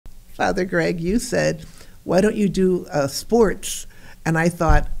Father Greg, you said, why don't you do sports? And I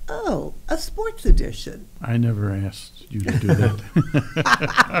thought, oh, a sports edition. I never asked you to do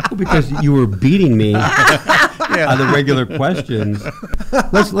that. Because you were beating me on the regular questions.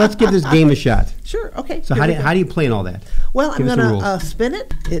 Let's give this game a shot. Sure, okay. So how do you play in all that? Well, Give I'm us the going to rules. spin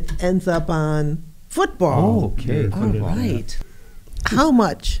it. It ends up on football. Oh, okay. All right. How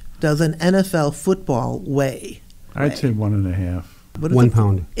much does an NFL football weigh? I'd say 1.5. What is 1 it?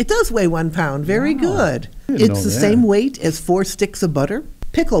 pound. It does weigh 1 pound. Very good. didn't know It's the that. same weight as 4 sticks of butter.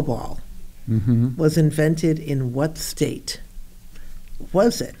 Pickleball Mm-hmm. was invented in what state?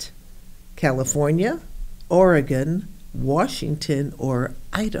 Was it California, Oregon, Washington, or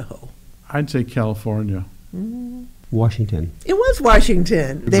Idaho? I'd say California. Washington. It was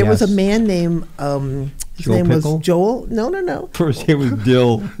Washington. There was a Yes. man named, his Joe name Pickle? was Joel. No. First name was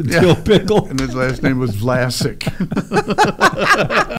Dill. Dill Pickle. And his last name was Vlasic.